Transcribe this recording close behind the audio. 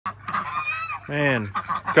Man,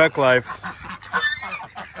 duck life.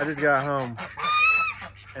 I just got home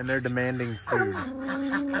and they're demanding food.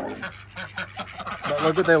 But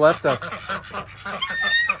look what they left us.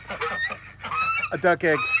 A duck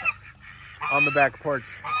egg on the back porch.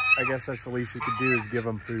 I guess that's the least we could do is give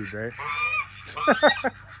them food, right?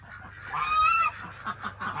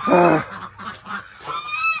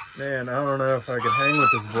 Man, I don't know if I could hang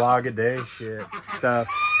with this vlog a day shit stuff.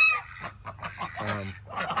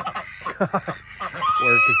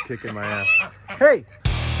 Work is kicking my ass. Hey!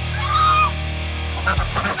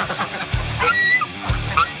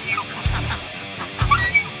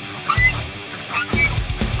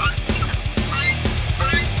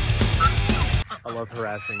 I love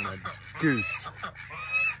harassing my goose.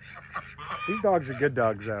 These dogs are good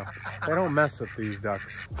dogs though. They don't mess with these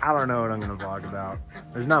ducks. I don't know what I'm gonna vlog about.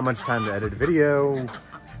 There's not much time to edit a video.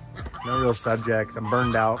 No real subject. I'm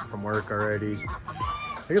burned out from work already.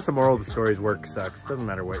 I guess the moral of the story is work sucks. Doesn't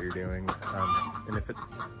matter what you're doing. And if it,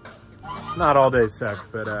 not all days suck,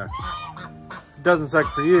 but if it doesn't suck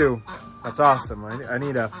for you, that's awesome. I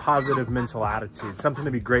need a positive mental attitude, something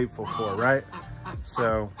to be grateful for, right?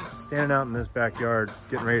 So standing out in this backyard,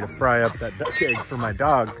 getting ready to fry up that duck egg for my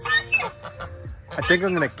dogs. I think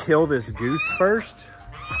I'm gonna kill this goose first,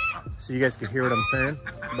 so you guys can hear what I'm saying.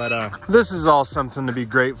 But this is all something to be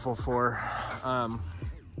grateful for.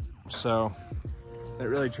 So it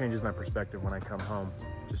really changes my perspective when I come home,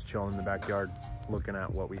 just chilling in the backyard, looking at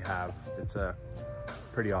what we have. It's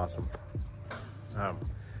pretty awesome.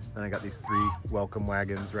 Then I got these 3 welcome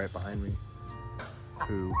wagons right behind me,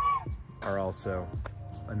 who are also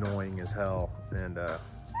annoying as hell, and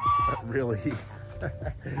really,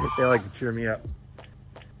 they like to cheer me up.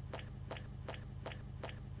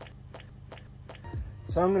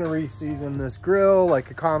 So I'm gonna re-season this grill like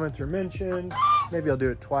a commenter mentioned. Maybe I'll do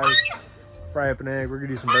it twice. Fry up an egg, we're gonna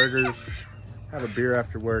do some burgers, have a beer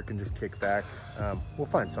after work, and just kick back. We'll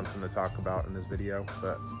find something to talk about in this video,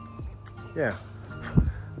 but yeah.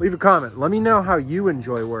 Leave a comment. Let me know how you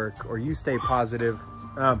enjoy work or you stay positive.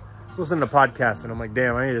 I was listening to podcasts and I'm like,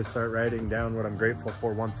 damn, I need to start writing down what I'm grateful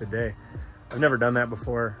for once a day. I've never done that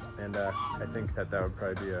before, and I think that would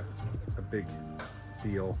probably be a big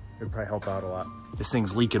deal. It would probably help out a lot. This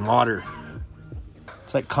thing's leaking water.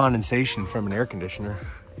 It's like condensation from an air conditioner.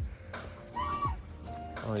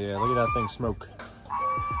 Oh yeah, look at that thing smoke.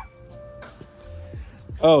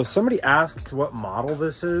 Oh, somebody asked what model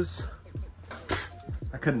this is.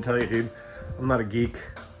 I couldn't tell you, dude. I'm not a geek,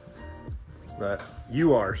 but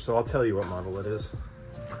you are, so I'll tell you what model it is.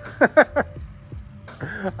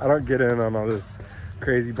 I don't get in on all this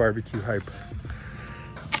crazy barbecue hype.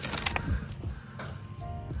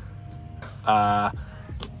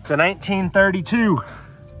 It's a 1932.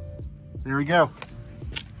 There we go.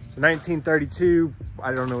 It's a 1932.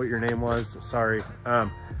 I don't know what your name was. Sorry. I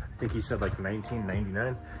think you said like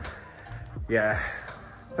 1999. Yeah,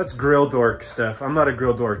 that's grill dork stuff. I'm not a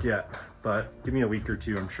grill dork yet, but give me a week or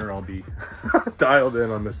two. I'm sure I'll be dialed in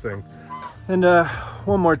on this thing. And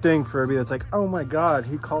one more thing for everybody that's like, oh my God,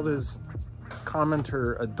 he called his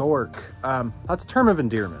commenter a dork. That's a term of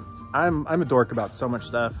endearment. I'm a dork about so much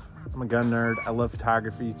stuff. I'm a gun nerd. I love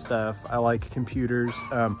photography stuff. I like computers.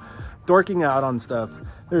 Dorking out on stuff,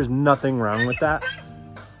 there's nothing wrong with that.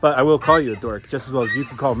 But I will call you a dork just as well as you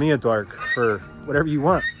can call me a dork for whatever you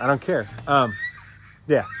want. I don't care.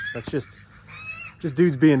 Yeah, that's just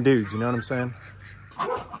dudes being dudes, you know what I'm saying?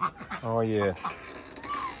 Oh yeah.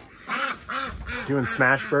 Doing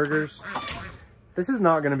smash burgers. This is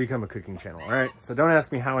not gonna become a cooking channel, all right? So don't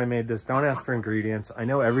ask me how I made this. Don't ask for ingredients. I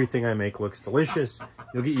know everything I make looks delicious.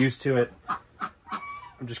 You'll get used to it.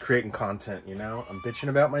 I'm just creating content, you know? I'm bitching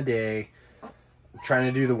about my day. I'm trying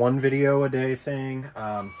to do the 1 video a day thing.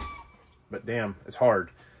 But damn, it's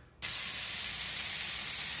hard.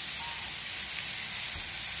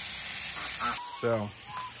 So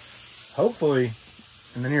hopefully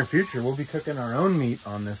in the near future, we'll be cooking our own meat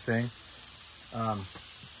on this thing.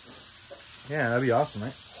 Yeah, that'd be awesome,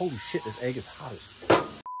 right? Holy shit, this egg is hot as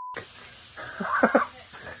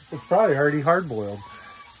It's probably already hard-boiled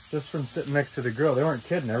just from sitting next to the grill. They weren't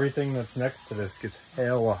kidding. Everything that's next to this gets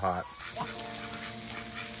hella hot.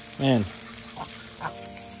 Man,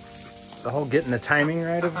 the whole getting the timing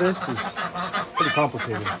right of this is pretty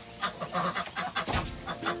complicated.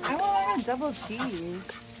 I want a double cheese.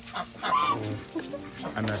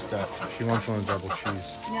 I messed up. She wants one with double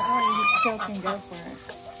cheese. No, I want to go for it.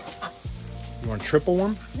 You want a triple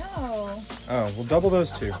one? No. Oh, we'll double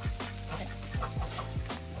those 2.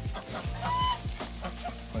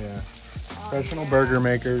 Oh yeah. Professional burger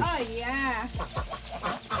makers. Oh yeah.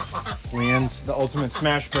 Leanne's the ultimate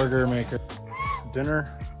smash burger maker.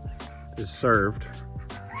 Dinner is served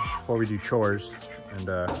before we do chores. And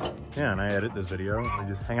yeah, and I edit this video. We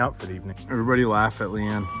just hang out for the evening. Everybody laugh at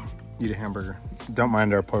Leanne eat a hamburger. Don't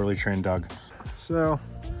mind our poorly trained dog. So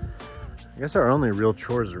I guess our only real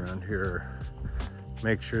chores around here are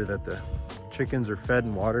make sure that the chickens are fed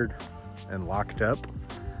and watered and locked up,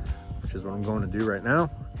 which is what I'm going to do right now.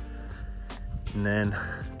 And then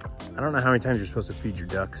I don't know how many times you're supposed to feed your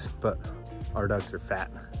ducks, but our ducks are fat,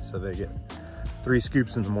 so they get 3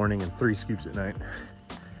 scoops in the morning and 3 scoops at night.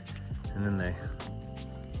 And then they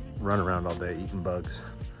run around all day eating bugs.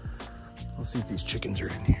 Let's see if these chickens are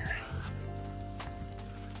in here.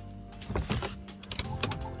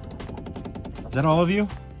 Is that all of you?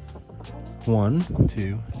 1,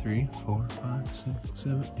 2, 3, 4, 5, 6,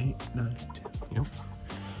 7, 8, 9, 10. Yep.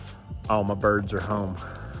 All my birds are home.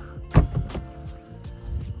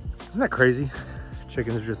 Isn't that crazy?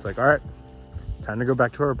 Chickens are just like, all right, time to go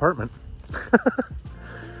back to our apartment.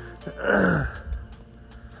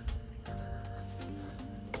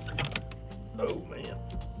 Oh man,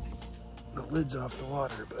 the lid's off the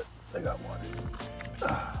water, but they got water.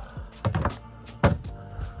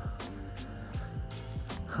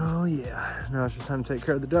 Oh yeah, now it's just time to take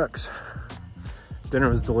care of the ducks. Dinner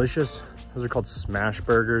was delicious. Those are called smash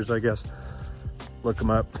burgers, I guess. Look them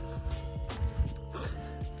up.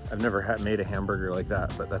 I've never made a hamburger like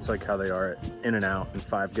that, but that's like how they are at In-N-Out and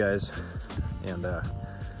Five Guys. And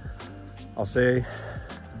I'll say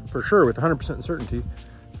for sure with 100% certainty,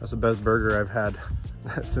 that's the best burger I've had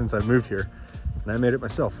since I've moved here. And I made it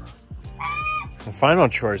myself. The final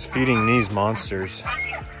chore is feeding these monsters.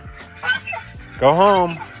 Go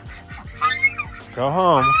home. Go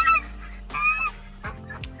home.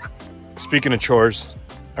 Speaking of chores,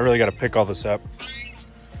 I really got to pick all this up.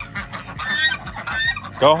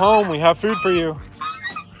 Go home, we have food for you.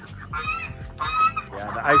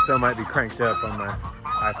 Yeah, the ISO might be cranked up on my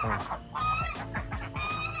iPhone.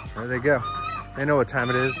 There they go. They know what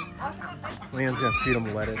time it is. Leanne's gonna feed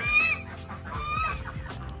them lettuce.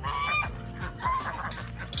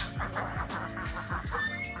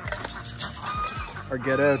 Our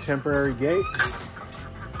ghetto temporary gate.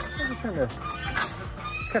 It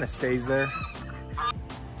just kind of stays there.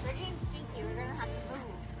 They're getting stinky. We're gonna have to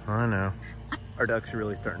move. I know. Our ducks are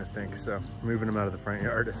really starting to stink, so moving them out of the front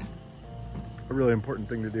yard is a really important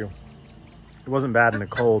thing to do. It wasn't bad in the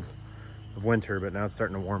cold of winter, but now it's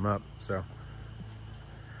starting to warm up, so.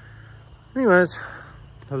 Anyways,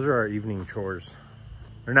 those are our evening chores.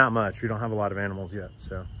 They're not much. We don't have a lot of animals yet,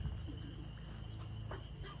 so.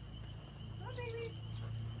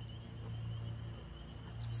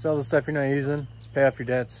 Sell the stuff you're not using, pay off your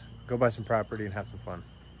debts, go buy some property and have some fun.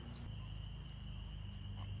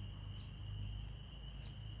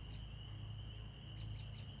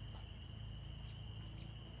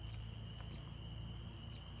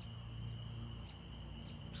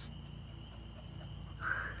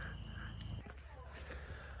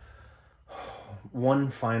 One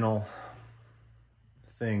final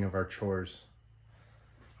thing of our chores.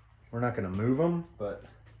 We're not gonna move them, but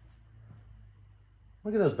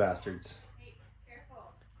look at those bastards. Hey,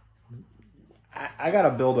 careful. I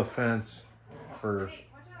gotta build a fence for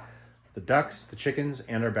the ducks, the chickens,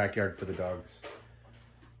 and our backyard for the dogs.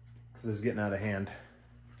 Because this is getting out of hand.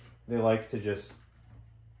 They like to just,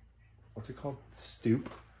 what's it called? Stoop.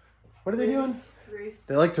 What are they doing? Roost.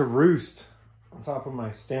 They like to roost on top of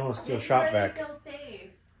my stainless steel shop vac. They feel safe.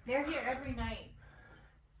 They're here every night.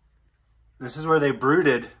 This is where they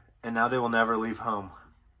brooded, and now they will never leave home.